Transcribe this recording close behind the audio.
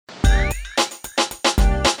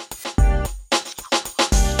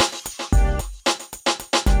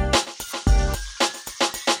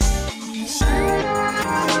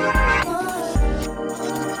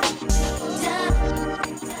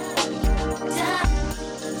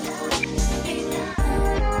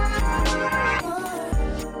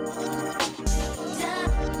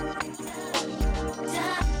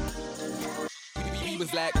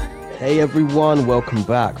Hey everyone, welcome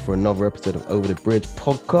back for another episode of Over the Bridge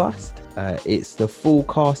podcast. It's the full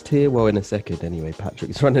cast here. Well, in a second anyway,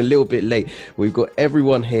 Patrick's running a little bit late. We've got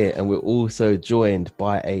everyone here and we're also joined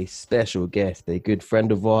by a special guest, a good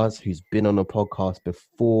friend of ours who's been on the podcast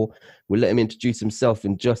before. We'll let him introduce himself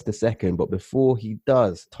in just a second, but before he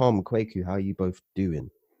does, Tom, Kwaku, how are you both doing?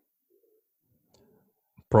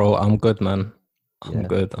 Bro, I'm good, man. I'm Yeah.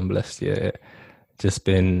 good. I'm blessed. Yeah. Just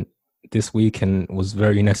been, this weekend was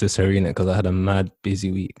very necessary in it because I had a mad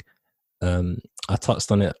busy week. I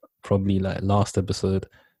touched on it probably like last episode.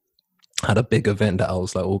 Had a big event that I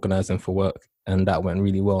was like organizing for work and that went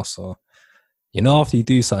really well. So, after you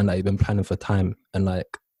do something that you've been planning for time and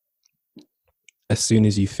like as soon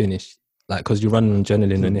as you finish, like because you're running on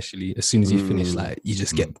adrenaline initially, as soon as you finish, like you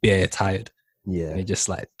just get bare tired. Yeah. And it just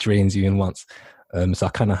like drains you in once. So I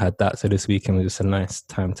kind of had that. So this weekend was just a nice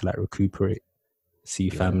time to like recuperate, see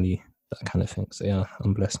family, that kind of thing. So yeah,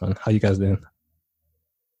 I'm blessed, man. How you guys doing?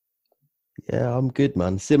 Yeah, I'm good,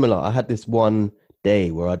 man. Similar. I had this one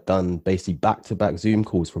day where I'd done basically back-to-back Zoom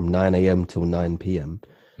calls from 9 a.m. till 9 p.m.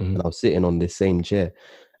 And I was sitting on this same chair.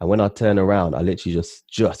 And when I turned around, I literally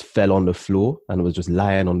just fell on the floor and was just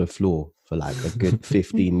lying on the floor for like a good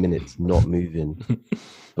 15 minutes, not moving.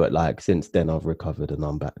 But like since then, I've recovered and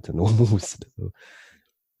I'm back to normal still.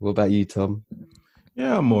 What about you, Tom?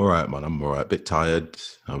 Yeah, I'm all right, man. I'm all right. A bit tired.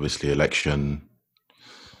 Obviously, election.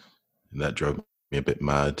 That drove me a bit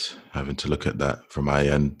mad, having to look at that from my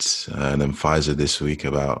end. And then Pfizer this week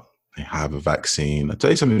about they have a vaccine. I'll tell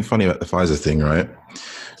you something funny about the Pfizer thing, right?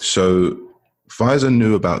 So Pfizer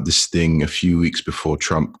knew about this thing a few weeks before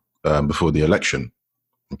Trump, before the election,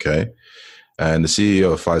 okay? And the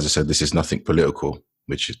CEO of Pfizer said this is nothing political,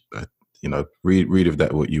 which is, read of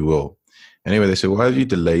that what you will. Anyway, they said, why have you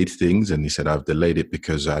delayed things? And he said, I've delayed it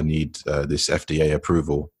because I need this FDA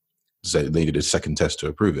approval. So they needed a second test to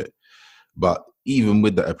approve it. But even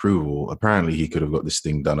with that approval, apparently he could have got this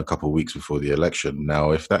thing done a couple of weeks before the election. Now,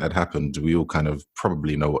 if that had happened, we all kind of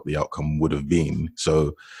probably know what the outcome would have been.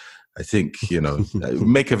 So I think,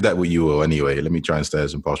 make of that what you will anyway. Let me try and stay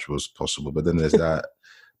as impartial as possible. But then there's that.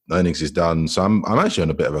 Earnings is done. So I'm actually on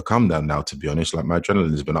a bit of a come down now, to be honest. Like my adrenaline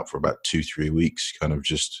has been up for about 2-3 weeks, kind of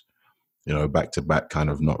just, back to back, kind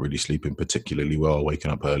of not really sleeping particularly well,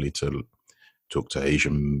 waking up early to talk to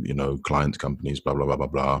Asian, client companies, blah, blah, blah, blah,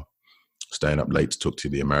 blah. Staying up late to talk to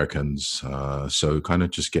the Americans. So kind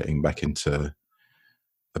of just getting back into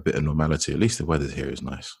a bit of normality. At least the weather here is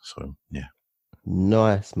nice. So, yeah.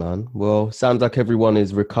 Nice, man. Well, sounds like everyone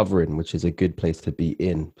is recovering, which is a good place to be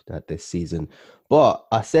in at this season. But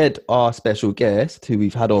I said our special guest, who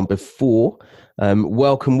we've had on before,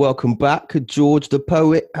 welcome back, George the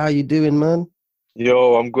Poet. How you doing, man?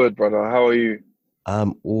 Yo, I'm good, brother. How are you?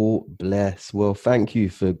 I'm all blessed. Well, thank you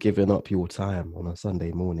for giving up your time on a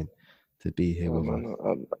Sunday morning to be here with us.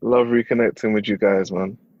 I love reconnecting with you guys,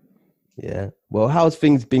 man. Yeah. Well, how's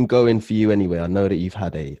things been going for you anyway? I know that you've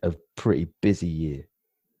had a pretty busy year.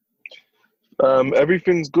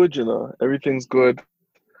 Everything's good, Everything's good.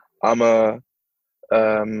 I'm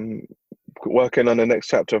working on the next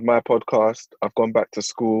chapter of my podcast. I've gone back to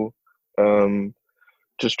school.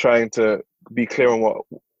 Just trying to be clear on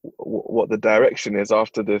what the direction is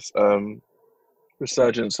after this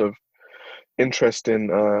resurgence of interest in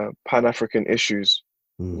Pan-African issues,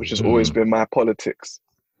 which has always been my politics.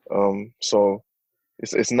 So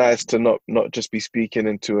it's nice to not just be speaking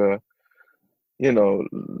into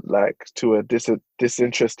to a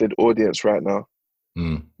disinterested audience right now.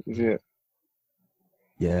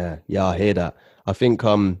 Yeah, I hear that. I think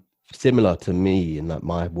similar to me in that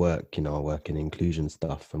my work, I work in inclusion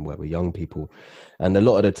stuff and work with young people, and a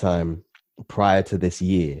lot of the time prior to this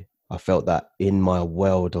year, I felt that in my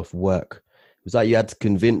world of work, it was like you had to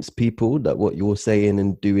convince people that what you're saying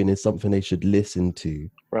and doing is something they should listen to.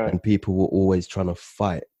 Right. And people were always trying to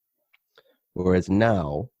fight. Whereas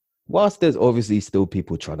now, whilst there's obviously still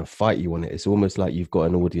people trying to fight you on it, it's almost like you've got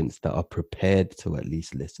an audience that are prepared to at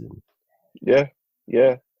least listen. Yeah.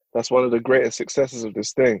 That's one of the greatest successes of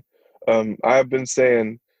this thing. I've been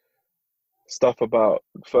saying stuff about,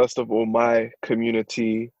 first of all, my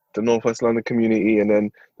community, the Northwest London community, and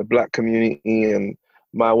then the Black community, and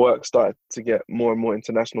my work started to get more and more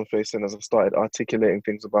international facing as I started articulating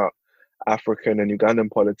things about African and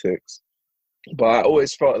Ugandan politics. But I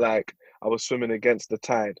always felt like I was swimming against the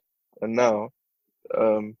tide. And now,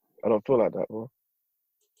 I don't feel like that, bro.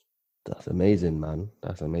 That's amazing, man.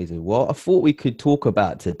 That's amazing. Well, I thought we could talk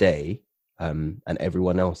about today, and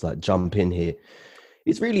everyone else like jump in here.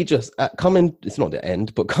 It's really just it's not the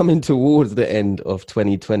end, but coming towards the end of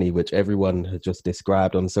 2020, which everyone has just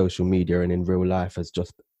described on social media and in real life as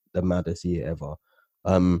just the maddest year ever.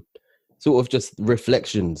 sort of just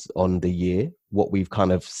reflections on the year, what we've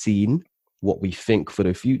kind of seen, what we think for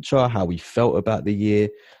the future, how we felt about the year,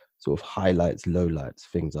 sort of highlights, lowlights,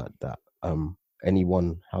 things like that.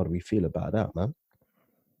 Anyone, how do we feel about that, man?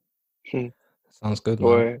 Sounds good, man.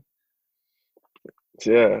 Boy,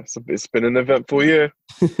 yeah, it's been an eventful year.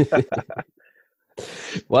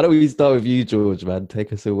 Why don't we start with you, George, man?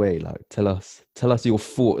 Take us away. Like, tell us your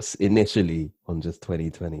thoughts initially on just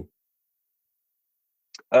 2020.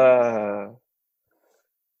 Do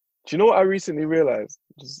you know what I recently realized?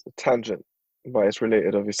 Just a tangent, but it's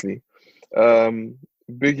related, obviously.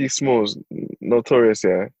 Biggie Smalls, Notorious,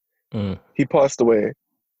 yeah. He passed away.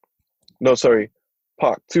 No, sorry.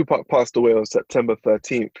 Tupac passed away on September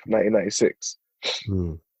 13th, 1996.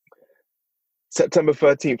 September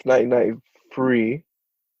 13th, 1993.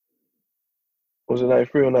 Was it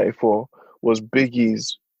 93 or 94? Was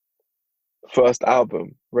Biggie's first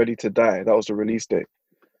album, Ready to Die. That was the release date.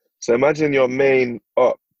 So imagine your main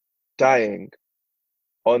up dying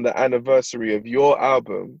on the anniversary of your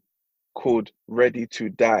album called Ready to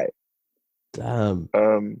Die. Damn.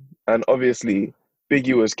 And obviously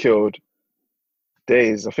Biggie was killed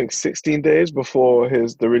I think 16 days before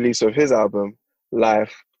the release of his album,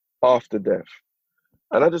 Life After Death.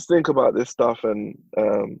 And I just think about this stuff, and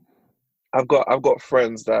I've got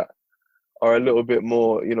friends that are a little bit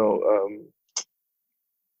more,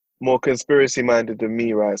 more conspiracy minded than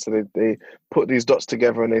me, right? So they put these dots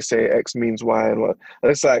together and they say X means Y and what.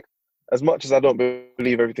 And it's like, as much as I don't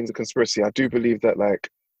believe everything's a conspiracy, I do believe that like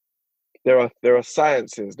there are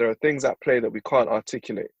sciences, there are things at play that we can't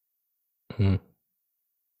articulate.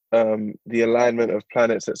 The alignment of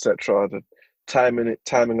planets, etc., the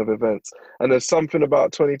timing of events. And there's something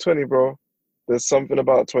about 2020, bro. There's something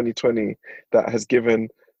about 2020 that has given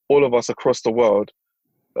all of us across the world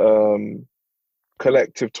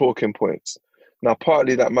collective talking points. Now,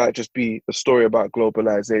 partly that might just be a story about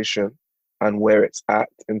globalization and where it's at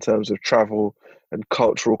in terms of travel and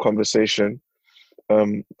cultural conversation.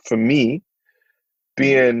 For me,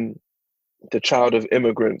 being the child of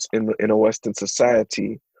immigrants in a Western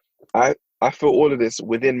society, I feel all of this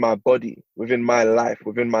within my body, within my life,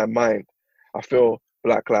 within my mind. I feel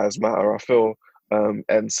Black Lives Matter. I feel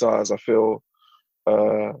NSARS. I feel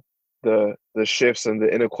the shifts and the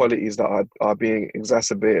inequalities that are being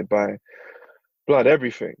exacerbated by blood,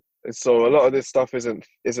 everything. And so a lot of this stuff isn't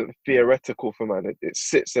theoretical for man. It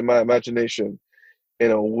sits in my imagination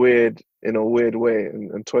in a weird way.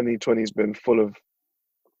 And 2020 has been full of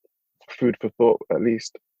food for thought, at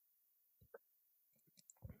least.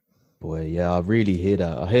 Boy, yeah, I really hear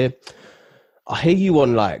that. I hear you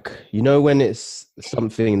on, like, when it's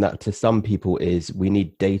something that to some people is we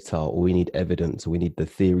need data or we need evidence or we need the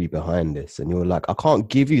theory behind this. And you're like, I can't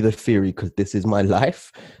give you the theory because this is my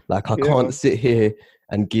life. Like, I can't sit here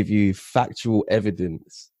and give you factual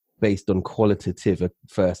evidence based on qualitative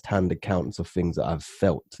first-hand accounts of things that I've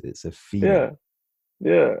felt. It's a feeling.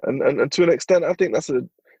 Yeah. And to an extent, I think that's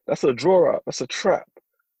a draw out. That's a trap.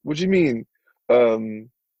 What do you mean?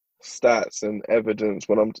 Stats and evidence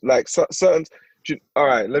when I'm like certain. All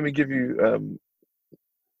right, let me give you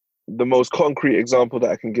the most concrete example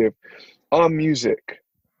that I can give. Our music,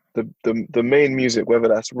 the main music, whether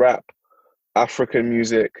that's rap, African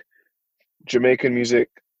music, Jamaican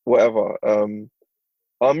music, whatever,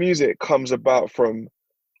 our music comes about from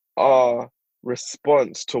our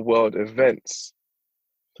response to world events.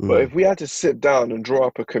 But if we had to sit down and draw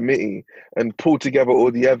up a committee and pull together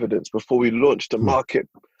all the evidence before we launch the market,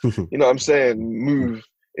 you know what I'm saying, move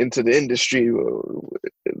into the industry,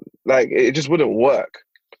 like it just wouldn't work.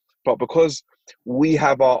 But because we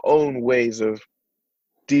have our own ways of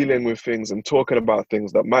dealing with things and talking about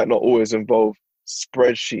things that might not always involve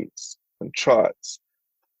spreadsheets and charts,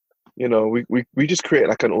 we just create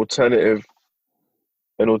like an alternative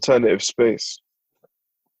space.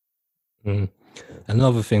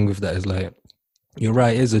 Another thing with that is, like, you're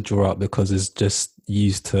right, it is a draw out because it's just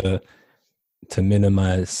used to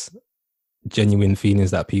minimize genuine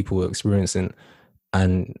feelings that people are experiencing,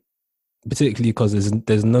 and particularly because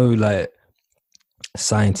there's no like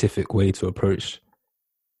scientific way to approach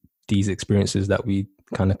these experiences that we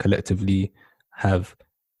kind of collectively have.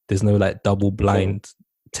 There's no like double blind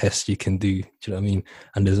test you can do. Do you know what I mean?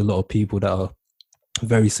 And there's a lot of people that are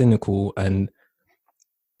very cynical and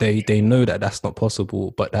they know that that's not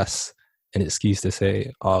possible, but that's an excuse to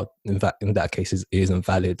say, in that case, it isn't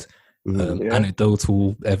valid.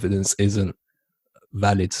 Anecdotal evidence isn't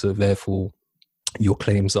valid, so therefore your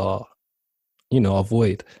claims are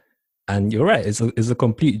void. And you're right, it's a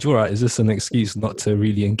complete draw out. It's just an excuse not to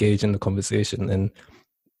really engage in the conversation. And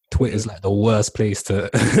Twitter's like the worst place to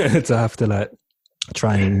to have to like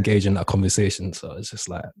try and engage in that conversation. So it's just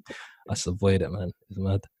like, I just avoid it, man. It's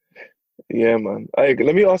mad. Yeah, man.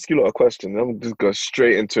 Let me ask you a lot of questions. I'm just go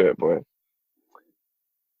straight into it, boy.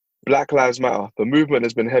 Black Lives Matter. The movement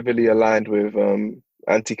has been heavily aligned with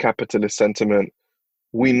anti-capitalist sentiment.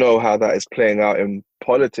 We know how that is playing out in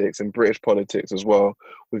politics, in British politics as well,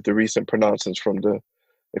 with the recent pronouncements from the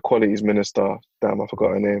Equalities Minister. Damn, I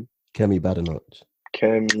forgot her name. Kemi Badenoch.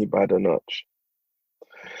 Kemi Badenoch.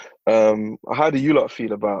 How do you lot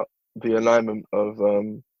feel about the alignment of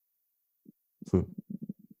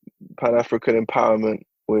Pan-African empowerment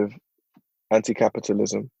with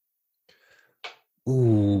anti-capitalism?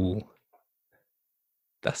 Ooh,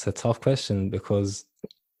 that's a tough question because,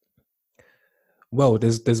 well,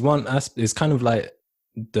 there's one aspect. It's kind of like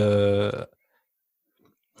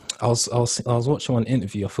I was watching one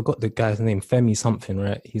interview. I forgot the guy's name, Femi something,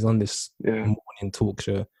 right? He's on this morning talk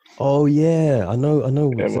show. Oh yeah, I know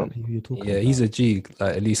exactly who you're talking about. Yeah, he's a G,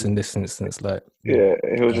 like at least in this instance, like yeah,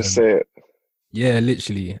 he'll just say it. Yeah,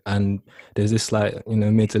 literally. And there's this like,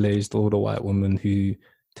 middle-aged older white woman who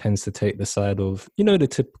tends to take the side of, the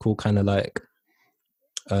typical kind of like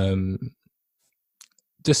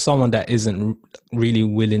just someone that isn't really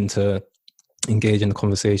willing to engage in the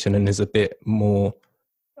conversation and is a bit more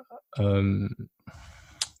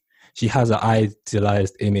she has an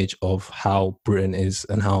idealized image of how Britain is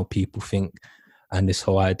and how people think, and this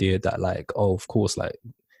whole idea that like, oh, of course, like,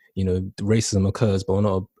 racism occurs, but we're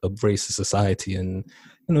not a racist society, and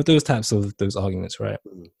those types of those arguments, right?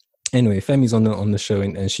 Anyway, Femi's on the show,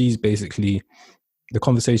 and she's basically, the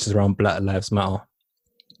conversations around Black Lives Matter,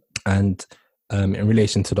 and in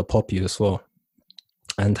relation to the poppy as well,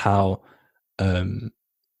 and how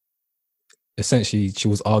essentially she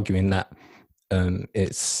was arguing that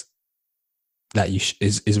it's that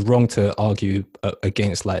is wrong to argue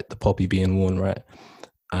against like the poppy being worn, right?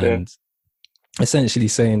 And essentially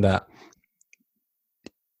saying that,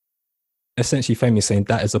 Femi is saying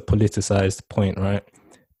that is a politicized point, right?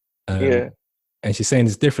 And she's saying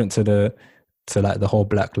it's different to like the whole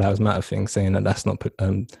Black Lives Matter thing, saying that that's not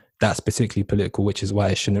that's particularly political, which is why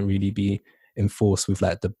it shouldn't really be enforced with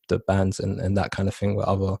like the bans and that kind of thing, where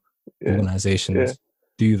other organizations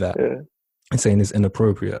do that, and saying it's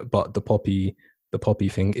inappropriate. But the poppy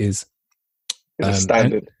thing is a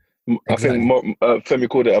standard. I think Femi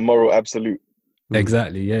called it a moral absolute.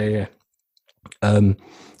 Exactly. Yeah.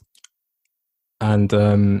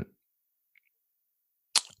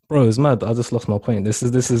 Bro, it's mad. I just lost my point. This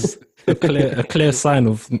is a clear sign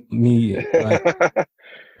of me. Like,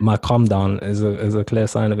 my calm down is a clear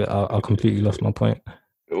sign of it. I completely lost my point.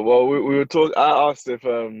 Well, we were talking. I asked if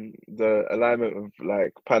the alignment of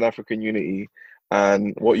like Pan-African unity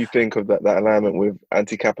and what you think of that alignment with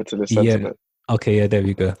anti-capitalist sentiment. Yeah. Okay. Yeah. There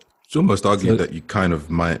we go. It's almost argued that you kind of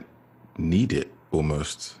might need it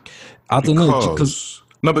almost. I don't know because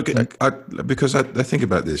because I think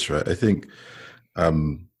about this, right? I think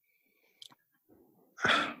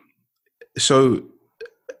so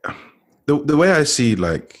the way I see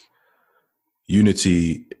like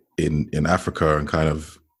unity in Africa and kind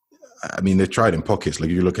of, I mean, they've tried in pockets. Like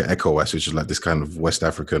you look at ECOWAS, which is like this kind of West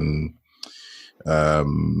African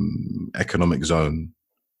economic zone,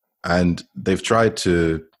 and they've tried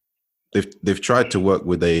to work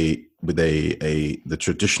with the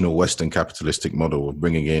traditional Western capitalistic model of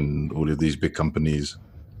bringing in all of these big companies.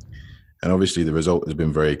 And obviously the result has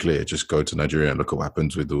been very clear. Just go to Nigeria and look at what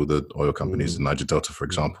happens with all the oil companies in Niger Delta, for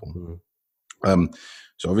example.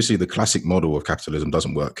 So obviously the classic model of capitalism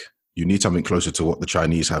doesn't work. You need something closer to what the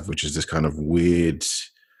Chinese have, which is this kind of weird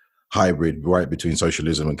hybrid right between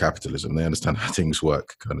socialism and capitalism. They understand how things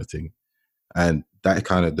work, kind of thing. And that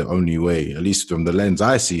kind of the only way, at least from the lens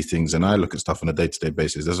I see things and I look at stuff on a day-to-day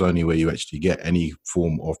basis, that's the only way you actually get any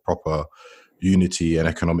form of proper unity and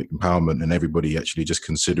economic empowerment, and everybody actually just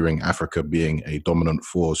considering Africa being a dominant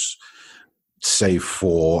force, save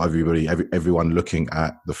for everyone looking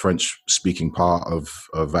at the French-speaking part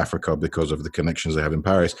of Africa because of the connections they have in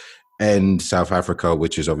Paris, and South Africa,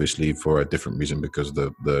 which is obviously for a different reason because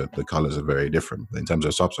the colors are very different. In terms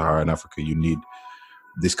of sub-Saharan Africa, you need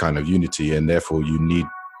this kind of unity, and therefore you need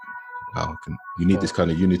this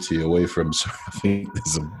kind of unity away from. Sorry, I think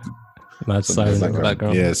there's a mad siren in the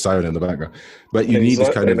background. Yeah, siren in the background. But you need this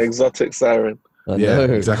kind of exotic siren. Yeah,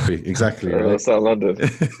 exactly. Right? That's not London.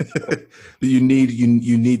 you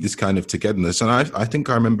need this kind of togetherness, and I think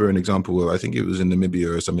I remember an example where I think it was in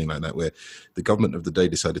Namibia or something like that, where the government of the day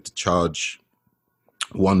decided to charge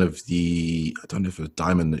one of the, I don't know if it was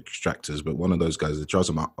diamond extractors, but one of those guys, they charged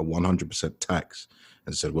them a 100% tax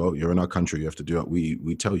and said, well, you're in our country, you have to do what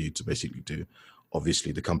we tell you to basically do.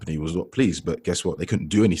 obviously the company was not pleased, but guess what? They couldn't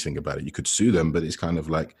do anything about it. You could sue them, but it's kind of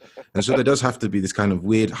like, and so there does have to be this kind of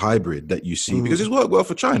weird hybrid that you see, because it's worked well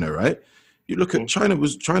for China, right? You look at China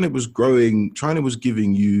was growing. China was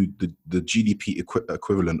giving you the GDP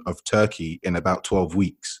equivalent of Turkey in about 12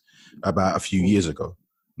 weeks, about a few years ago.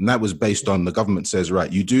 And that was based on the government says,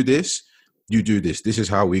 right, you do this. This is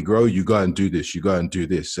how we grow. You go and do this. You go and do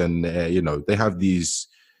this. And, they have these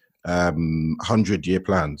 100-year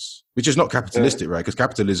plans, which is not capitalistic, right? Because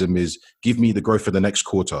capitalism is give me the growth for the next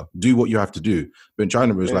quarter, do what you have to do. But in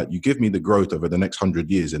China, it was like, you give me the growth over the next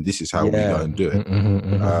 100 years, and this is how we go and do it.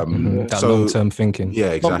 That long-term thinking.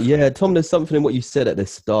 Yeah, exactly. Tom, there's something in what you said at the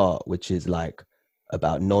start, which is like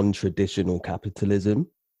about non-traditional capitalism.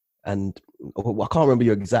 And I can't remember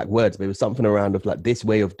your exact words, but it was something around of like, this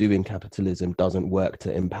way of doing capitalism doesn't work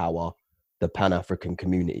to empower the Pan-African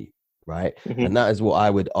community. Right. And that is what I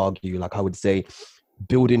would argue. Like, I would say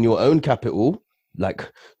building your own capital,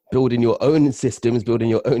 like building your own systems, building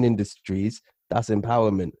your own industries, that's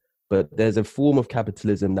empowerment. But there's a form of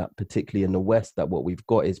capitalism that, particularly in the West, that what we've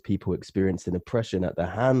got is people experiencing oppression at the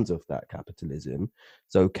hands of that capitalism.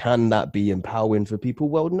 So can that be empowering for people?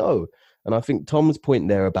 Well, no. And I think Tom's point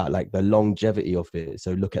there about like the longevity of it.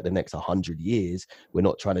 So look at the next 100 years. We're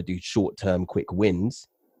not trying to do short-term quick wins.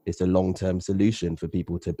 It's a long-term solution for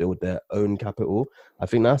people to build their own capital. I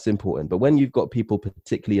think that's important. But when you've got people,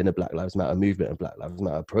 particularly in the Black Lives Matter movement and Black Lives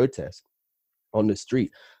Matter protest, on the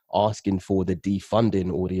street asking for the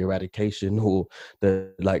defunding or the eradication or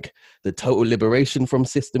the total liberation from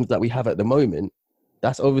systems that we have at the moment,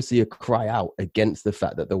 that's obviously a cry out against the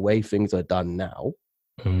fact that the way things are done now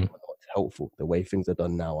are not helpful. The way things are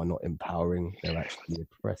done now are not empowering. They're actually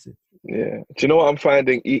oppressive. Yeah. Do you know what I'm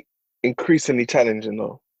finding increasingly challenging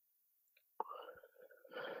though?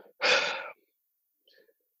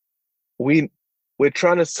 We're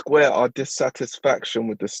trying to square our dissatisfaction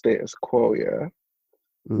with the status quo,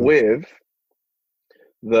 with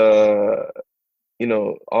the,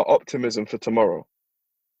 our optimism for tomorrow.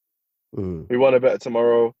 We want a better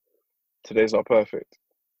tomorrow. Today's not perfect.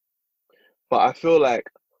 But I feel like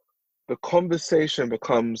the conversation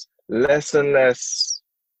becomes less and less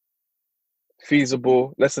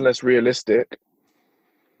feasible, less and less realistic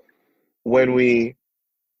when we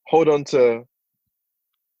hold on to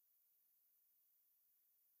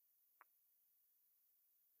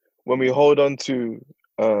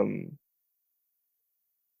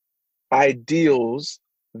ideals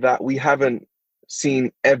that we haven't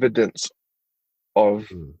seen evidence of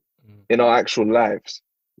in our actual lives.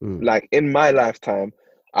 Like in my lifetime,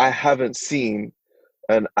 I haven't seen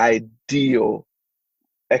an ideal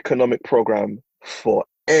economic program for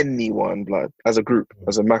anyone, blood, as a group,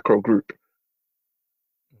 as a macro group.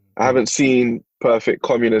 I haven't seen perfect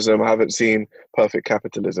communism. I haven't seen perfect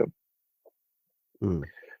capitalism.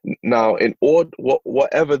 Now,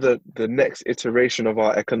 whatever the next iteration of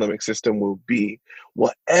our economic system will be,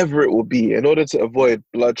 whatever it will be, in order to avoid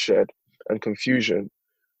bloodshed and confusion,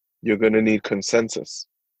 you're going to need consensus.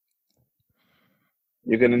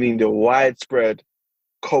 You're going to need a widespread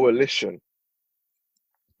coalition,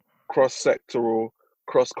 cross-sectoral,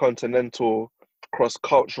 cross-continental,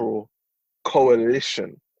 cross-cultural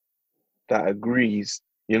coalition that agrees,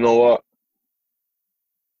 you know what,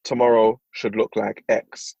 tomorrow should look like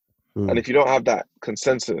X. And if you don't have that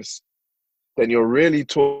consensus, then you're really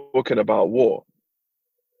talking about war.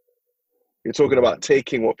 You're talking about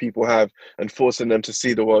taking what people have and forcing them to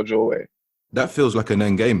see the world your way. That feels like an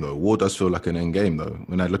end game, though. War does feel like an end game, though,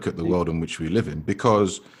 when I look at the world in which we live in.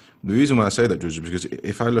 Because the reason why I say that, George, is because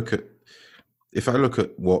if I look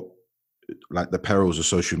at what, like the perils of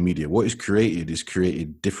social media, what is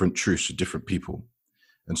created different truths to different people.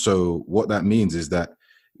 And so what that means is that,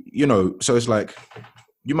 so it's like,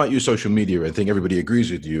 you might use social media and think everybody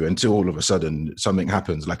agrees with you until all of a sudden something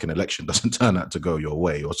happens, like an election doesn't turn out to go your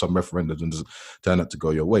way, or some referendum doesn't turn out to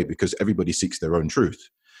go your way, because everybody seeks their own truth.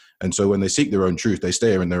 And so when they seek their own truth, they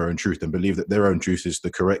stay in their own truth and believe that their own truth is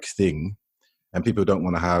the correct thing. And people don't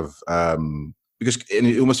want to have, because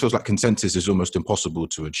it almost feels like consensus is almost impossible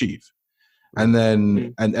to achieve. And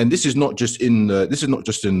then, and this is not just in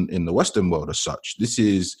the Western world as such. This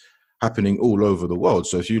is happening all over the world.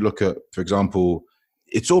 So if you look at, for example,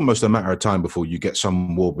 it's almost a matter of time before you get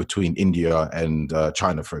some war between India and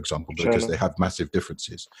China, for example, because they have massive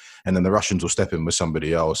differences. And then the Russians will step in with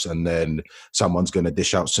somebody else, and then someone's going to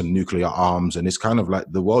dish out some nuclear arms. And it's kind of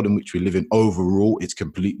like the world in which we live in overall, it's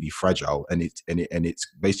completely fragile, and it's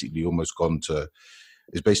basically almost gone to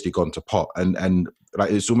pot. And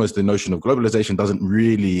like, it's almost the notion of globalization doesn't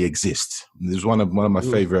really exist. There's one of my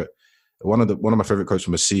favorite one of my favorite quotes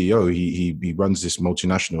from a CEO. He runs this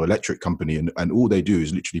multinational electric company, and all they do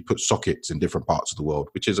is literally put sockets in different parts of the world,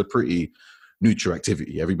 which is a pretty neutral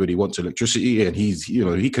activity. Everybody wants electricity, and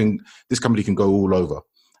this company can go all over.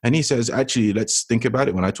 And he says, actually, let's think about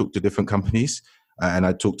it. When I talk to different companies and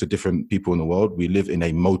I talk to different people in the world, we live in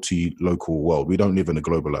a multi-local world. We don't live in a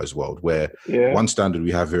globalized world where one standard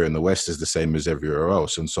we have here in the West is the same as everywhere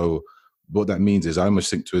else. And so what that means is I almost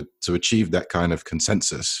think to achieve that kind of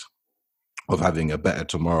consensus of having a better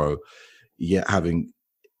tomorrow, yet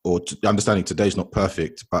understanding today's not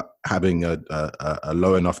perfect, but having a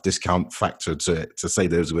low enough discount factor to say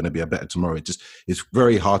there's going to be a better tomorrow, it's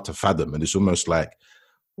very hard to fathom. And it's almost like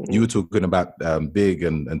you were talking about Big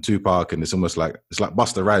and Tupac, and it's like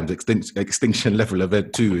Busta Rhymes Extinction Level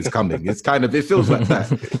Event 2 is coming. It feels like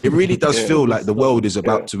that. It really does feel like the world is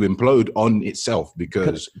about to implode on itself.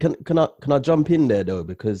 Because can I jump in there though?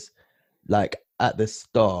 Because like at the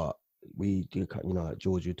start, like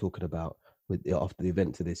George, you're talking about after the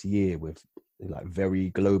events of this year with like very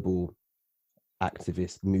global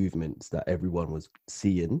activist movements that everyone was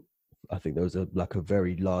seeing. I think there was a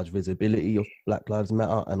very large visibility of Black Lives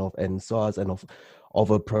Matter and of NSARS and of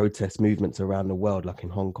other protest movements around the world, like in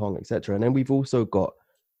Hong Kong, etc. And then we've also got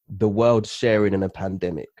the world sharing in a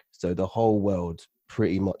pandemic. So the whole world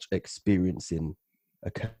pretty much experiencing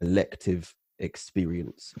a collective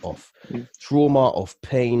experience of trauma, of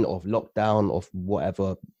pain, of lockdown, of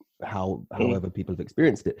whatever, however people have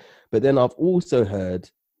experienced it. But then I've also heard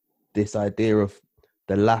this idea of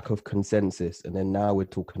the lack of consensus, and then now we're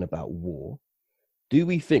talking about war. Do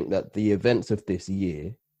we think that the events of this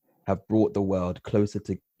year have brought the world closer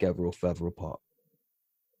together or further apart?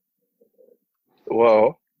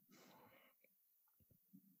 Well,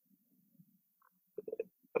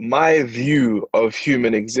 my view of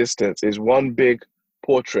human existence is one big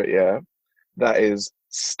portrait, that is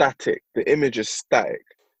static. The image is static.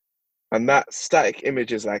 And that static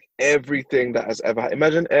image is like everything that has ever,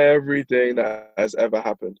 imagine everything that has ever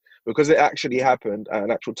happened. Because it actually happened at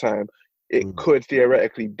an actual time, it could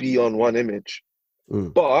theoretically be on one image.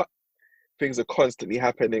 But things are constantly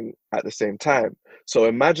happening at the same time. So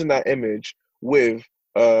imagine that image with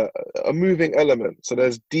a moving element. So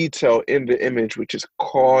there's detail in the image which is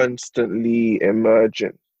constantly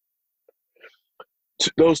emerging.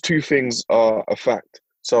 Those two things are a fact.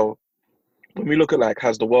 So when we look at like,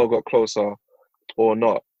 has the world got closer or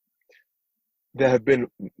not? There have been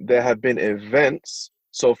events.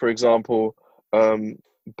 So for example,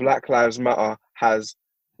 Black Lives Matter has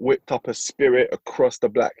whipped up a spirit across the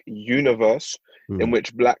Black universe in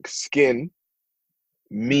which Black skin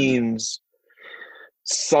means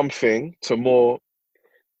something to more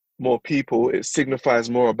people. It signifies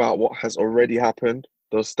more about what has already happened,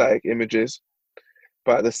 those static images.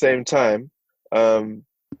 But at the same time,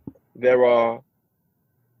 there are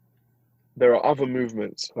other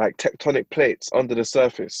movements like tectonic plates under the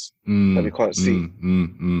surface that we can't see.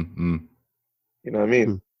 You know what I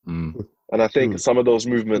mean? And I think some of those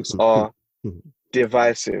movements are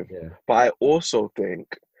divisive. But I also think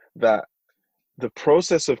that the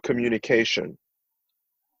process of communication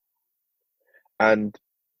and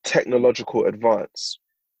technological advance,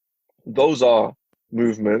 those are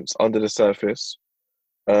movements under the surface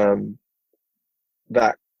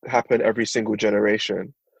that happen every single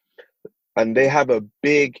generation. And they have a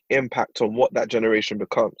big impact on what that generation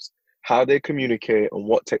becomes, how they communicate, and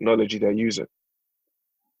what technology they're using.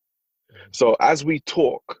 So as we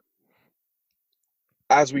talk,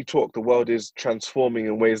 the world is transforming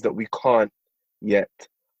in ways that we can't yet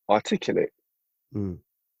articulate.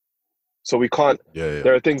 So we can't.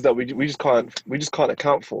 There are things that we just can't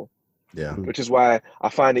account for. Which is why I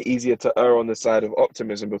find it easier to err on the side of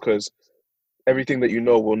optimism, because everything that you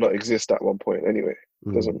know will not exist at one point anyway.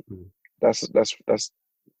 It doesn't. That's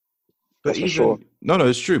But even, sure. No,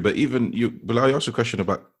 it's true. But even you, but I asked a question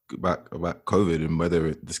about COVID and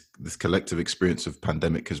whether this collective experience of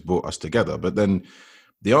pandemic has brought us together. But then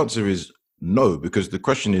the answer is no, because the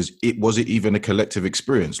question is, was it even a collective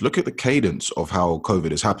experience? Look at the cadence of how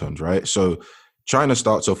COVID has happened, right? So China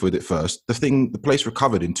starts off with it first. The place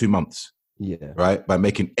recovered in 2 months. Right. By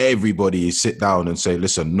making everybody sit down and say,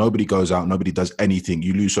 listen, nobody goes out, nobody does anything.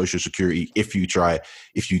 You lose social security if you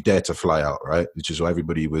dare to fly out. Right. Which is why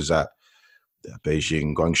everybody was at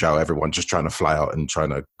Beijing, Guangzhou, everyone just trying to fly out and trying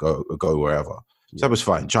to go wherever. So that was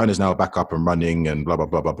fine. China's now back up and running and blah, blah,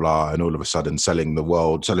 blah, blah, blah. And all of a sudden selling the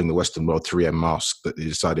Western world 3M masks that they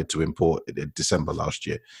decided to import in December last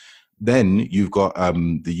year. then you've got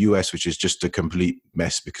the US, which is just a complete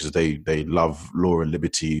mess because they love law and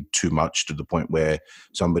liberty too much to the point where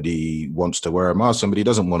somebody wants to wear a mask, somebody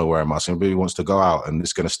doesn't want to wear a mask, somebody wants to go out, and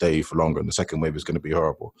it's going to stay for longer. And the second wave is going to be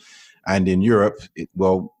horrible. And in Europe,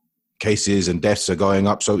 cases and deaths are going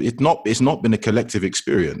up. So it's not been a collective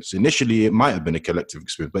experience. Initially, it might have been a collective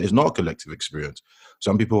experience, but it's not a collective experience.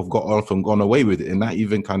 Some people have got off and gone away with it. And that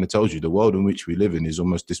even kind of tells you the world in which we live in is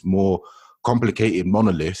almost this more complicated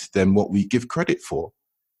monolith than what we give credit for.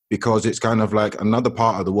 Because it's kind of like another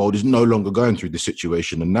part of the world is no longer going through this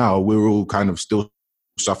situation. And now we're all kind of still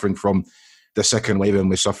suffering from the second wave, and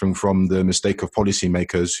we're suffering from the mistake of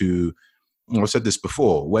policymakers who, I've said this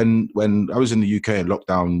before, when I was in the UK and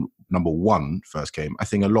lockdown number 1 first came, I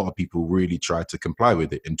think a lot of people really tried to comply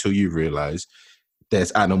with it until you realize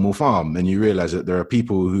there's Animal Farm, and you realize that there are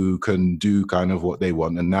people who can do kind of what they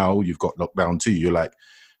want. And now you've got lockdown 2. You're like,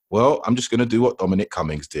 well, I'm just going to do what Dominic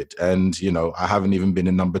Cummings did. And, I haven't even been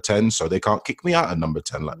in number 10, so they can't kick me out of number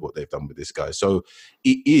 10 like what they've done with this guy. So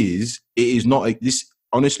it is not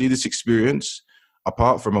this experience,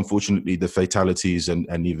 apart from, unfortunately, the fatalities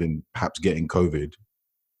and even perhaps getting COVID,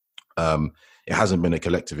 it hasn't been a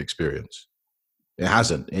collective experience. It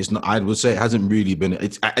hasn't. It's not. I would say it hasn't really been.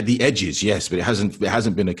 It's at the edges, yes, but it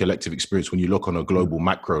hasn't been a collective experience when you look on a global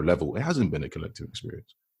macro level. It hasn't been a collective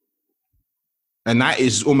experience, and that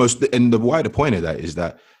is almost. And the wider point of that is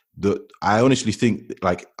that I honestly think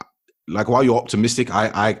like while you're optimistic,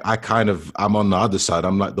 I'm on the other side.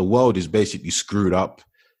 I'm like, the world is basically screwed up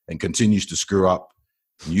and continues to screw up.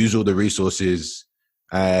 Use all the resources,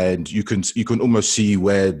 and you can almost see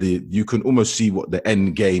what the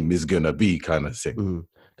end game is gonna be, kind of thing.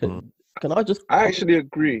 Can I just? I actually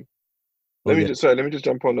agree. Let me just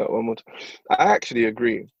jump on that one more time. I actually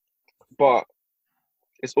agree, but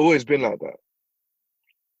it's always been like that.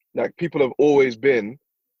 Like, people have always been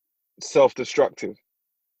self-destructive,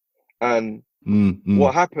 and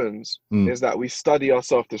what happens is that we study our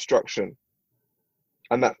self-destruction,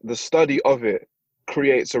 and that the study of it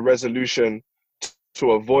creates a resolution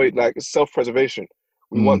to avoid, like, self-preservation.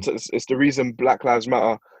 We want to. It's the reason Black Lives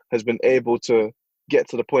Matter has been able to get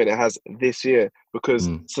to the point it has this year, because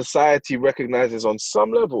society recognizes on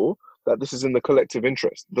some level that this is in the collective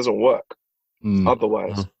interest. It doesn't work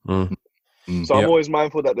otherwise. So I'm always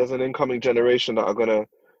mindful that there's an incoming generation that are gonna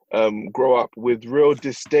grow up with real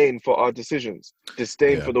disdain for our decisions,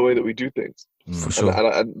 disdain for the way that we do things. For sure.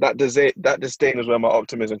 And that disdain is where my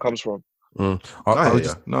optimism comes from. I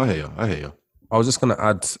hear you. I was just going to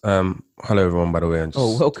add, hello everyone, by the way.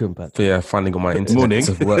 Welcome back. Finally got my internet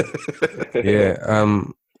to work.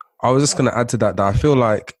 I was just going to add to that I feel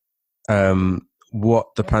like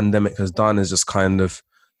what the pandemic has done is just kind of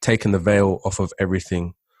taken the veil off of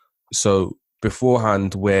everything. So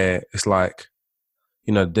beforehand, where it's like,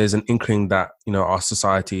 there's an inkling that, our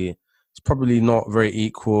society is probably not very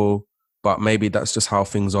equal, but maybe that's just how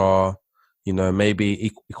things are.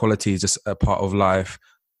 Maybe equality is just a part of life.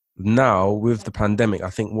 Now, with the pandemic, I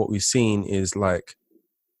think what we've seen is like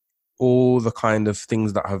all the kind of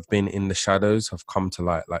things that have been in the shadows have come to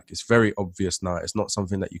light. Like, it's very obvious now. It's not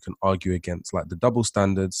something that you can argue against. Like the double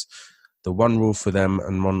standards, the one rule for them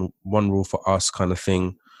and one rule for us kind of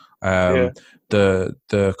thing.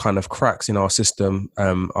 The kind of cracks in our system,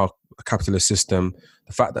 our capitalist system,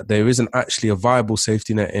 the fact that there isn't actually a viable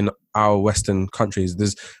safety net in our Western countries.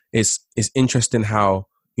 It's interesting how,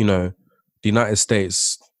 the United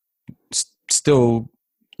States still,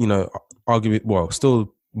 arguably,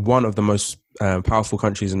 still one of the most powerful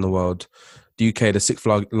countries in the world. The UK, the sixth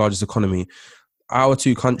largest economy. Our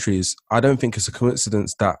two countries, I don't think it's a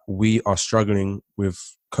coincidence that we are struggling with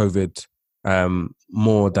COVID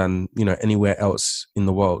more than anywhere else in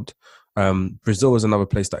the world. Brazil is another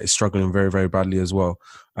place that is struggling very, very badly as well.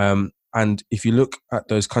 And if you look at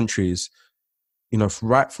those countries,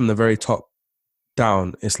 right from the very top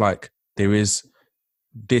down, it's like there is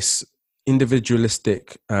this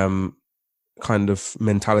individualistic kind of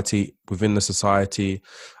mentality within the society.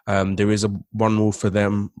 There is a one rule for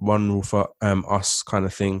them, one rule for us kind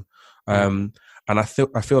of thing. And I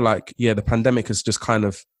feel like, the pandemic has just kind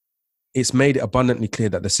of, it's made it abundantly clear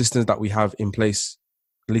that the systems that we have in place,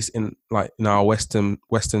 at least in our Western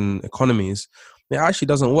economies, it actually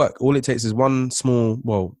doesn't work. All it takes is one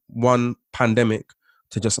pandemic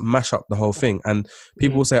to just mash up the whole thing. And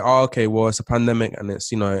people will say, oh, okay, well, it's a pandemic and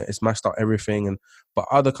it's, it's mashed up everything. But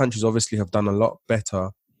other countries obviously have done a lot better.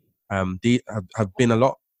 They have been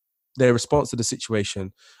their response to the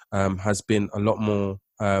situation has been a lot more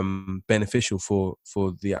beneficial for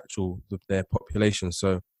their population.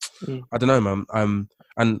 So I don't know, man.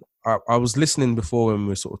 And I was listening before when we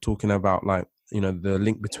were sort of talking about like the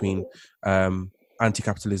link between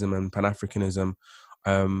anti-capitalism and Pan-Africanism.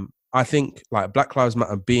 I think like Black Lives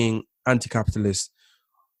Matter being anti-capitalist,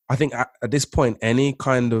 I think at this point, any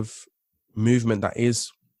kind of movement that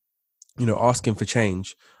is, asking for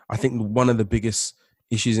change, I think one of the biggest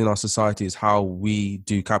issues in our society is how we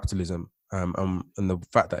do capitalism, and the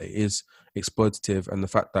fact that it is exploitative, and the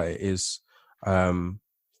fact that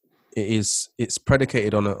it's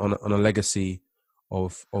predicated on a legacy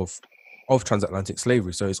of transatlantic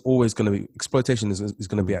slavery. So it's always going to be exploitation is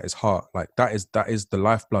going to be at its heart. Like that is the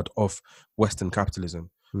lifeblood of Western capitalism.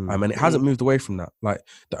 And it hasn't moved away from that. Like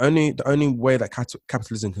the only way that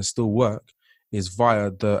capitalism can still work is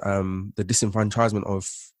via the disenfranchisement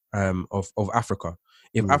of Africa.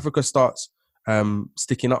 If Africa starts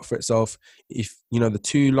sticking up for itself, if the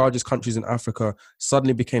two largest countries in Africa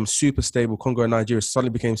suddenly became super stable, Congo and Nigeria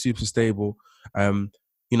suddenly became super stable.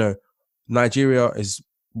 Nigeria is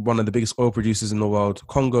one of the biggest oil producers in the world.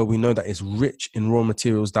 Congo, we know that is rich in raw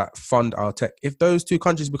materials that fund our tech. If those two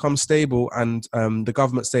countries become stable and the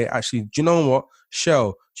government say, actually, do you know what,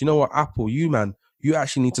 Shell, do you know what, Apple, you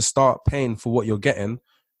actually need to start paying for what you're getting,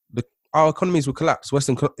 our economies will collapse.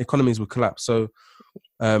 Western economies will collapse. So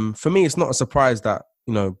for me, it's not a surprise that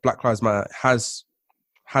Black Lives Matter has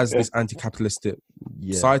this anti-capitalistic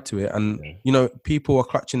side to it, and people are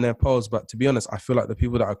clutching their pearls. But to be honest, I feel like the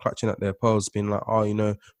people that are clutching at their pearls, being like, oh,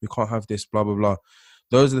 we can't have this, blah blah blah,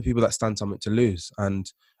 those are the people that stand something to lose.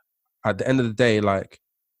 And at the end of the day,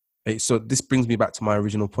 so this brings me back to my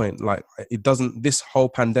original point. Like, this whole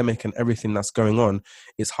pandemic and everything that's going on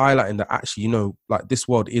is highlighting that actually, this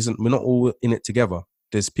world we're not all in it together.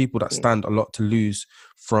 There's people that stand a lot to lose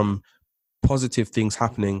from positive things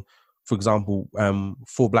happening, for example,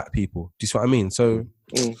 for Black people. Do you see what I mean? So,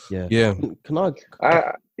 yeah. Can I? Go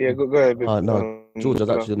ahead. No, George, I was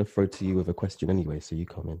actually going to throw to you with a question anyway, so you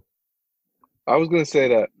come in. I was going to say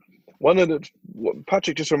that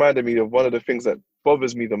Patrick just reminded me of one of the things that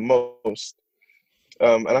bothers me the most,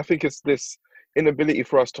 and I think it's this inability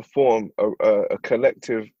for us to form a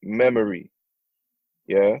collective memory.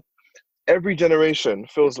 Yeah, every generation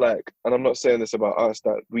feels like, and I'm not saying this about us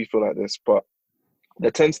that we feel like this, but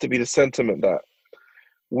there tends to be the sentiment that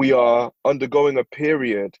we are undergoing a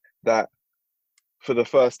period that, for the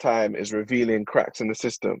first time, is revealing cracks in the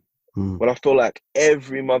system. When I feel like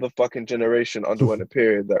every motherfucking generation underwent a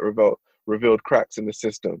period that revealed cracks in the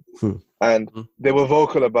system, and they were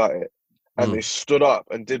vocal about it, and they stood up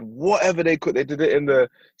and did whatever they could. They did it in the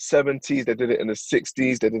 70s, they did it in the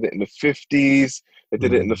 60s, they did it in the 50s, they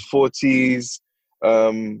did it in the 40s.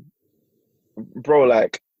 Bro,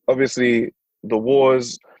 like, obviously the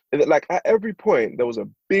wars, like at every point there was a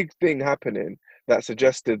big thing happening that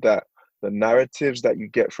suggested that the narratives that you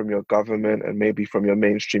get from your government and maybe from your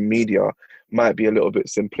mainstream media might be a little bit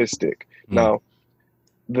simplistic. Now,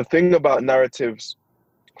 the thing about narratives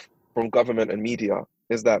from government and media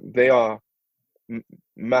is that they are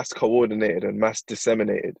mass coordinated and mass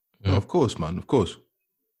disseminated. Of course, man. Of course.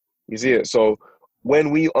 You see it? So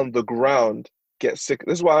when we on the ground get sick,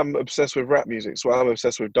 this is why I'm obsessed with rap music. It's why I'm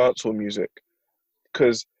obsessed with dancehall music.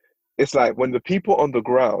 Because it's like when the people on the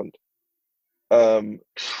ground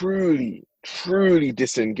truly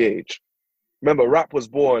disengage. Remember, rap was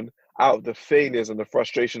born out of the failures and the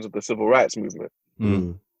frustrations of the civil rights movement.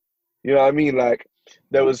 You know what I mean? Like,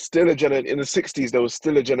 there was still in the 60s, there was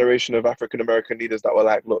still a generation of African-American leaders that were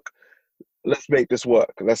like, look, let's make this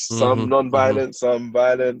work. Let's some non-violent, some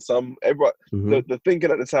violent, some everyone. The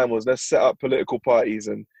thinking at the time was, let's set up political parties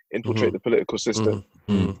and infiltrate the political system.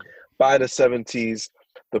 By the 70s,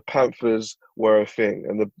 the Panthers were a thing,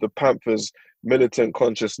 and the Panthers' militant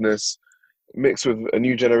consciousness mixed with a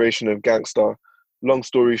new generation of gangster. Long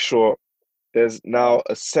story short, there's now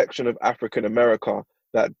a section of African America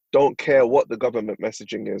that don't care what the government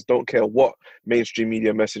messaging is, don't care what mainstream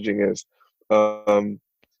media messaging is.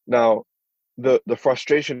 Now, the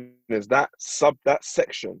frustration is that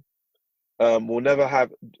section will never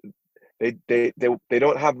have. They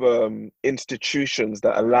don't have institutions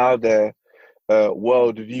that allow their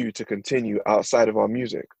worldview to continue outside of our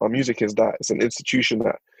music. Our music is that. It's an institution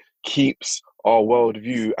that keeps our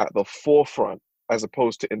worldview at the forefront as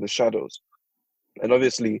opposed to in the shadows. And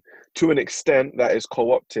obviously, to an extent, that is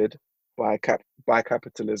co-opted by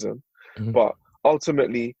capitalism. But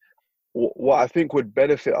ultimately, what I think would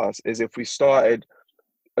benefit us is if we started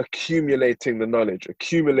accumulating the knowledge,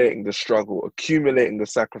 accumulating the struggle, accumulating the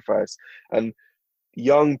sacrifice, and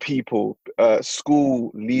young people,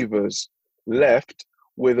 school leavers, left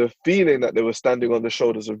with a feeling that they were standing on the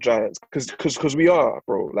shoulders of giants. Because we are,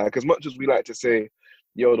 bro. Like, as much as we like to say,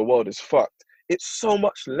 yo, the world is fucked, it's so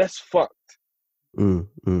much less fucked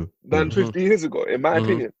than 50 years ago, in my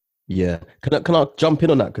opinion. Yeah. Can I jump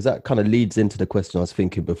in on that? Because that kind of leads into the question I was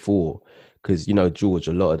thinking before. Because, you know, George,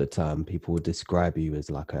 a lot of the time people would describe you as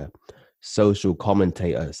like a social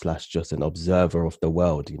commentator / just an observer of the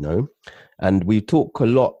world, you know? And we talk a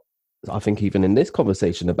lot, I think even in this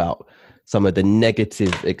conversation, about some of the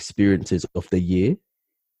negative experiences of the year.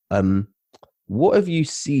 What have you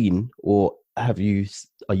seen, or are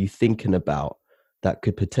you thinking about that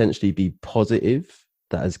could potentially be positive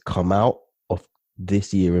that has come out of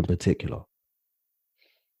this year in particular?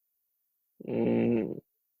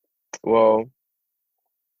 Well,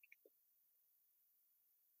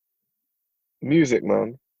 music,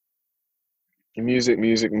 man. Music.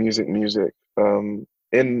 In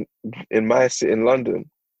my city, in London,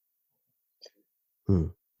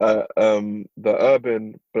 the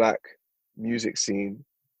urban black music scene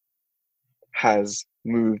has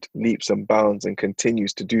moved leaps and bounds and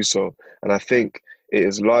continues to do so. And I think it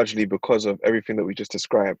is largely because of everything that we just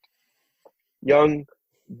described. Young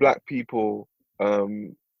black people,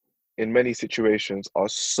 in many situations, are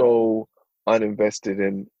so uninvested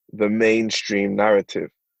in the mainstream narrative.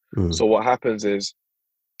 So what happens is,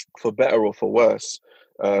 for better or for worse,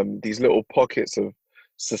 these little pockets of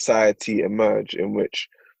society emerge in which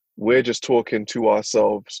we're just talking to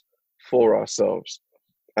ourselves, for ourselves.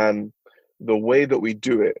 And the way that we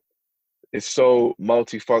do it is so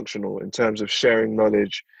multifunctional in terms of sharing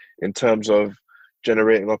knowledge, in terms of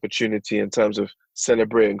generating opportunity, in terms of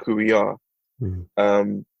celebrating who we are.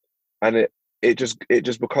 And it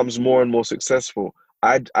just becomes more and more successful.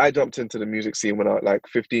 I jumped into the music scene when I was like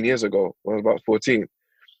 15 years ago, when I was about 14.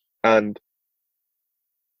 And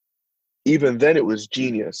even then it was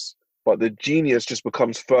genius, but the genius just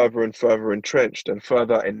becomes further and further entrenched and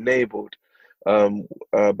further enabled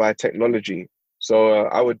by technology. So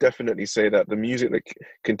I would definitely say that the music that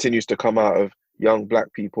continues to come out of young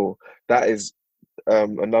black people, that is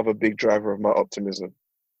another big driver of my optimism.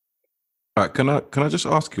 All right, can I just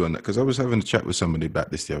ask you on that? Because I was having a chat with somebody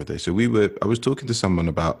about this the other day. So I was talking to someone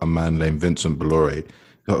about a man named Vincent Bolloré.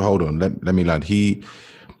 Hold on, let me land. He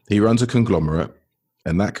runs a conglomerate,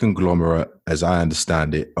 and that conglomerate, as I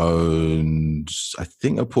understand it, owns, I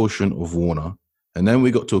think, a portion of Warner. And then we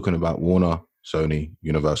got talking about Warner, Sony,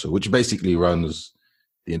 Universal, which basically runs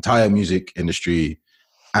the entire music industry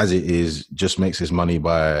as it is, just makes his money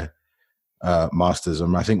by masters.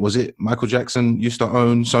 And I think, was it Michael Jackson used to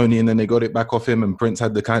own Sony and then they got it back off him, and Prince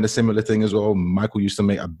had the kind of similar thing as well. Michael used to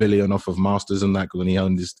make $1 billion off of masters and that when he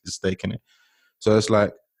owned his stake in it. So it's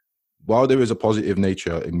like, while there is a positive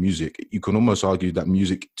nature in music, you can almost argue that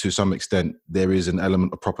music, to some extent, there is an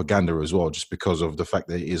element of propaganda as well, just because of the fact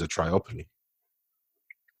that it is a triopoly.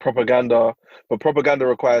 Propaganda, but propaganda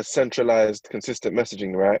requires centralized, consistent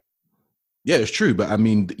messaging, right? Yeah, it's true. But I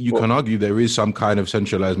mean, you can argue there is some kind of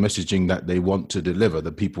centralized messaging that they want to deliver.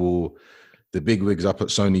 The people, the big wigs up at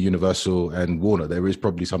Sony, Universal and Warner, there is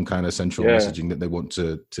probably some kind of central messaging that they want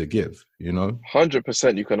to give, you know?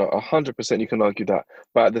 100% you can argue that.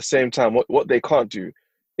 But at the same time, what they can't do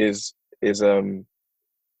is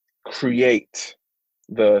create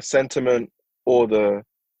the sentiment or the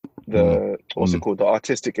what's it called, the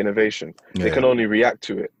artistic innovation. They can only react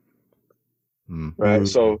to it. Right.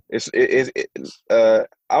 So I'll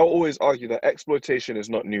always argue that exploitation is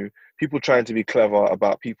not new. People trying to be clever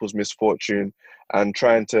about people's misfortune and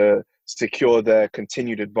trying to secure their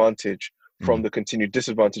continued advantage from the continued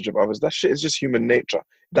disadvantage of others. That shit is just human nature.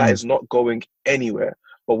 That is not going anywhere.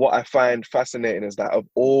 But what I find fascinating is that of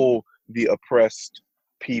all the oppressed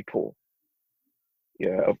people,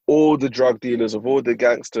 of all the drug dealers, of all the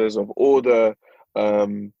gangsters, of all the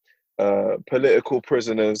political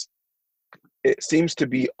prisoners, it seems to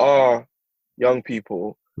be our young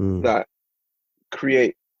people that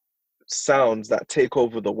create sounds that take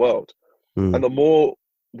over the world. And the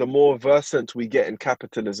more versant we get in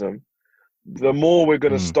capitalism, the more we're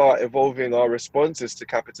going to start evolving our responses to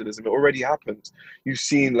capitalism. It already happens. You've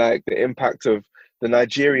seen like the impact of the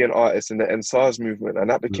Nigerian artists in the End SARS movement, and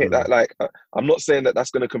that became that, like, I'm not saying that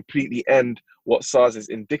that's going to completely end what SARS is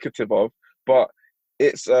indicative of, but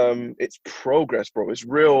it's progress, bro. It's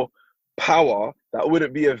real power that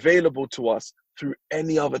wouldn't be available to us through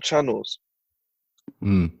any other channels.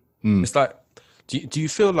 It's like, do you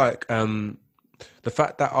feel like the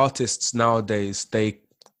fact that artists nowadays they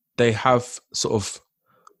have sort of,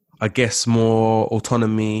 I guess, more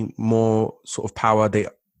autonomy, more sort of power,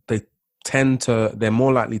 they're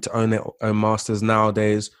more likely to own their own masters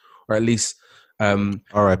nowadays, or at least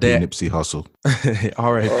R.I.P. Nipsey Hussle.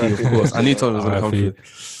 R.I.P. of course. I knew Tony was going to come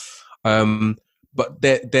through. But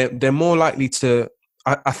they're more likely to.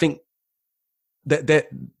 I think that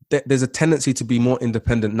there's a tendency to be more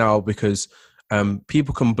independent now because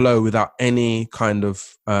people can blow without any kind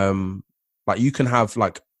of like you can have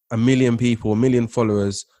like 1 million people, 1 million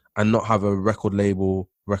followers, and not have a record label,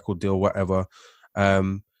 record deal, whatever.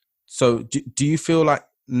 So do you feel like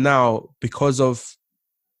now, because of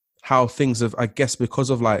how things have, I guess, because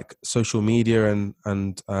of like social media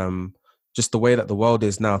and just the way that the world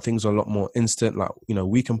is now, things are a lot more instant. Like, you know,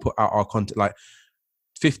 we can put out our content. Like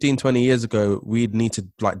 15, 20 years ago, we'd need to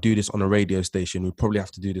like do this on a radio station. We'd probably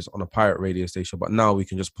have to do this on a pirate radio station. But now we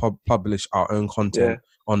can just publish our own content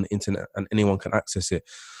on the internet and anyone can access it.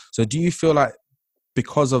 So do you feel like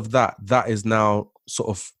because of that, that is now sort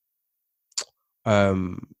of,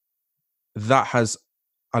 that has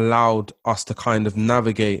allowed us to kind of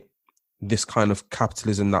navigate this kind of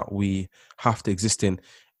capitalism that we have to exist in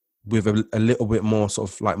with a little bit more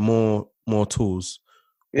sort of like more tools?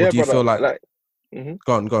 Or do you feel like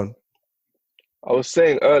go on. I was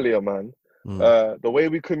saying earlier, man, the way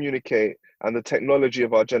we communicate and the technology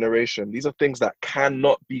of our generation, these are things that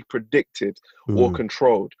cannot be predicted or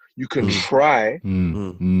controlled. You can try,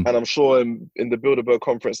 and I'm sure in the Bilderberg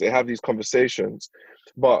conference, they have these conversations,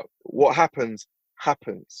 but what happens.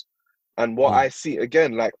 And what I see,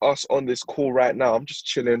 again, like us on this call right now, I'm just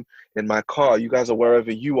chilling in my car. You guys are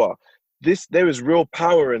wherever you are. There is real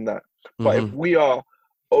power in that. But if we are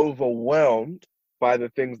overwhelmed by the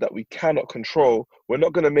things that we cannot control, we're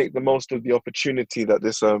not going to make the most of the opportunity that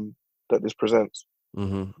this presents. I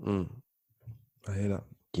hear that.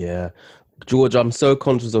 Yeah. George, I'm so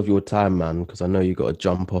conscious of your time, man, because I know you got to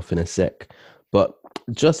jump off in a sec. But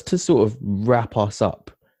just to sort of wrap us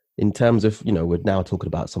up, in terms of, you know, we're now talking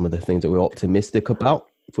about some of the things that we're optimistic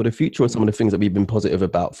about for the future, or some of the things that we've been positive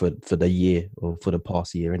about for the year, or for the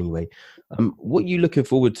past year anyway. What are you looking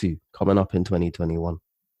forward to coming up in 2021?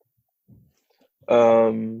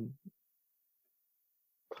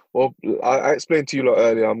 Well, I explained to you lot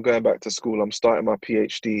earlier, I'm going back to school. I'm starting my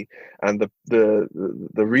PhD, and the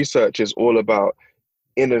research is all about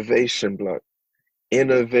innovation, blood.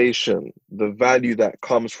 Innovation, the value that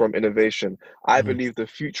comes from innovation. I believe the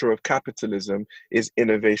future of capitalism is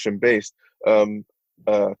innovation based. I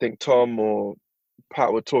think Tom or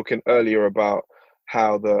Pat were talking earlier about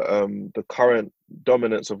how the current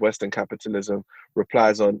dominance of Western capitalism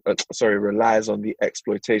relies on the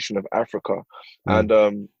exploitation of Africa.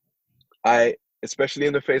 And I, especially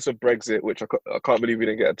in the face of Brexit, which I can't believe we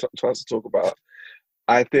didn't get a chance to talk about,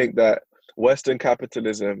 I think that Western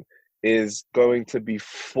capitalism is going to be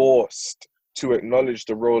forced to acknowledge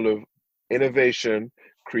the role of innovation,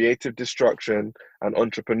 creative destruction, and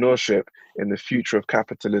entrepreneurship in the future of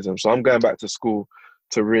capitalism. So I'm going back to school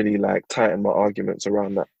to really like tighten my arguments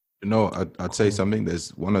around that. You know, I'd say something. There's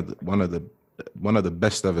one of the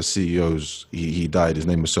best ever CEOs. He died. His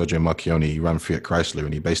name was Sergio Marchionne. He ran Fiat Chrysler,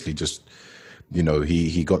 and he basically just, you know,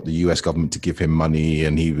 he got the US government to give him money,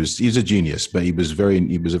 and he's a genius, but he was a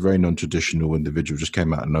very non-traditional individual, just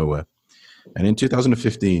came out of nowhere. And in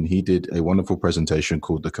 2015, he did a wonderful presentation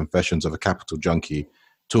called The Confessions of a Capital Junkie,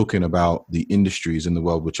 talking about the industries in the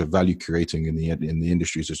world which are value creating in the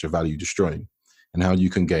industries which are value destroying, and how you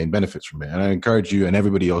can gain benefits from it. And I encourage you and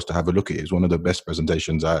everybody else to have a look at it. It's one of the best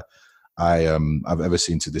presentations I've ever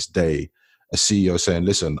seen to this day. A CEO saying,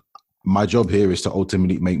 listen, my job here is to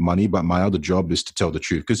ultimately make money, but my other job is to tell the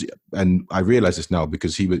truth. And I realize this now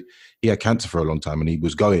because he had cancer for a long time and he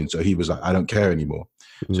was going. So he was like, I don't care anymore.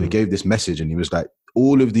 So he gave this message and he was like,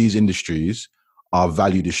 all of these industries are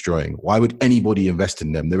value destroying. Why would anybody invest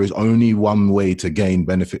in them? There is only one way to gain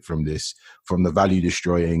benefit from the value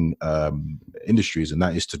destroying industries. And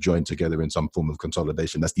that is to join together in some form of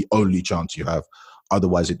consolidation. That's the only chance you have.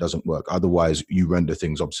 Otherwise it doesn't work. Otherwise you render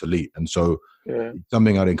things obsolete. And so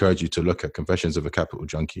something I'd encourage you to look at, Confessions of a Capital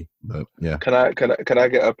Junkie. But yeah. Can I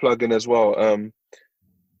get a plug in as well?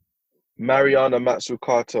 Mariana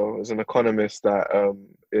Mazzucato is an economist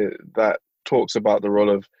that talks about the role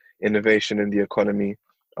of innovation in the economy.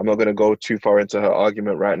 I'm not going to go too far into her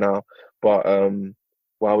argument right now, but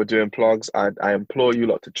while we're doing plugs, I implore you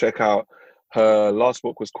lot to check out her last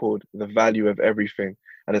book. Was called The Value of Everything,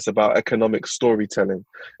 and it's about economic storytelling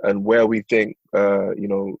and where we think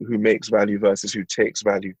who makes value versus who takes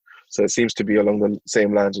value. So it seems to be along the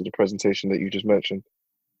same lines of the presentation that you just mentioned.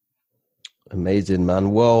 Amazing,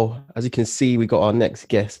 man. Well, as you can see, we got our next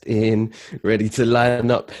guest in, ready to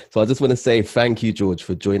line up. So I just want to say thank you, George,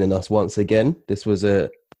 for joining us once again. This was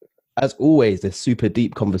as always, a super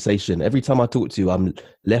deep conversation. Every time I talk to you, I'm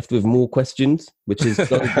left with more questions, which is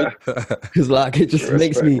so good. Because it just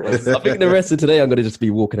makes me, I think the rest of today, I'm going to just be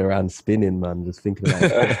walking around spinning, man, just thinking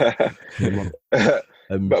about it.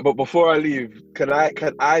 But before I leave, can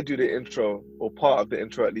I do the intro or part of the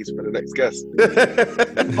intro at least for the next guest?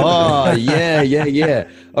 Oh, yeah.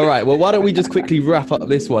 All right. Well, why don't we just quickly wrap up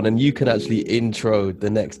this one and you can actually intro the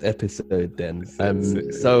next episode then.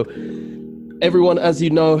 So everyone, as you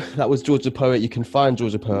know, that was George the Poet. You can find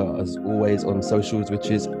George the Poet as always on socials, which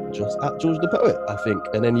is just at George the Poet, I think.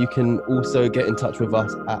 And then you can also get in touch with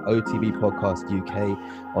us at OTB Podcast UK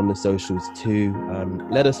on the socials too.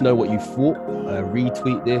 Let us know what you thought.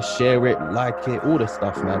 Retweet this, share it, like it, all the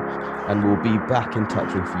stuff, man. And we'll be back in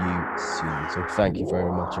touch with you soon. So thank you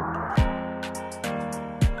very much, everyone.